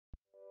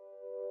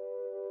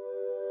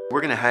We're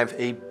going to have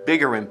a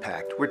bigger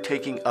impact. We're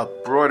taking a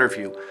broader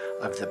view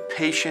of the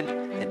patient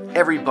and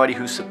everybody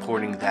who's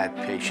supporting that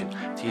patient,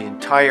 the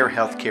entire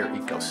healthcare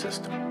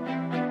ecosystem.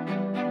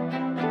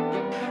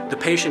 The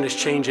patient is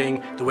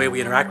changing, the way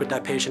we interact with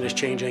that patient is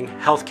changing,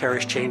 healthcare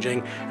is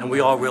changing, and we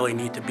all really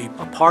need to be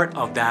a part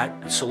of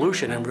that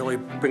solution and really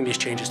bring these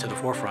changes to the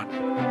forefront.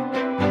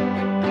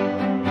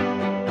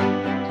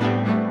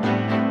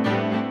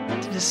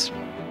 This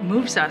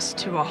moves us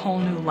to a whole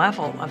new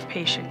level of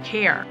patient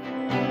care.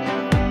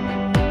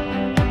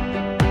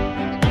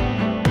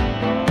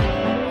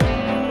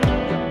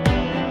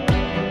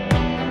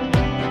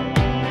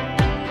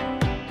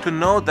 To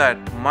know that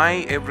my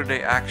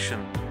everyday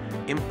action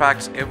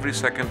impacts every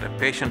second a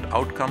patient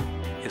outcome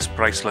is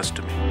priceless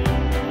to me.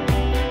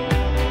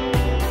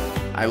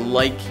 I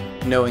like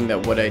knowing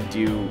that what I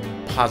do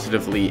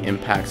positively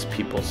impacts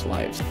people's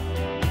lives.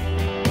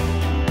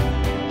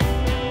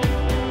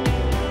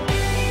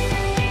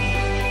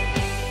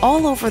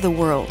 All over the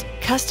world,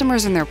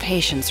 customers and their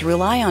patients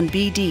rely on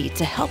BD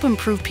to help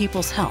improve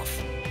people's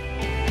health.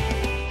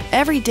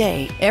 Every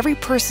day, every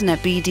person at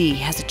BD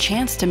has a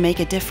chance to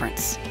make a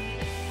difference.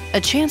 A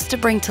chance to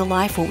bring to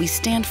life what we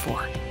stand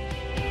for.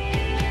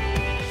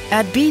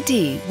 At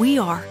BD, we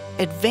are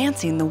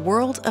advancing the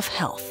world of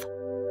health.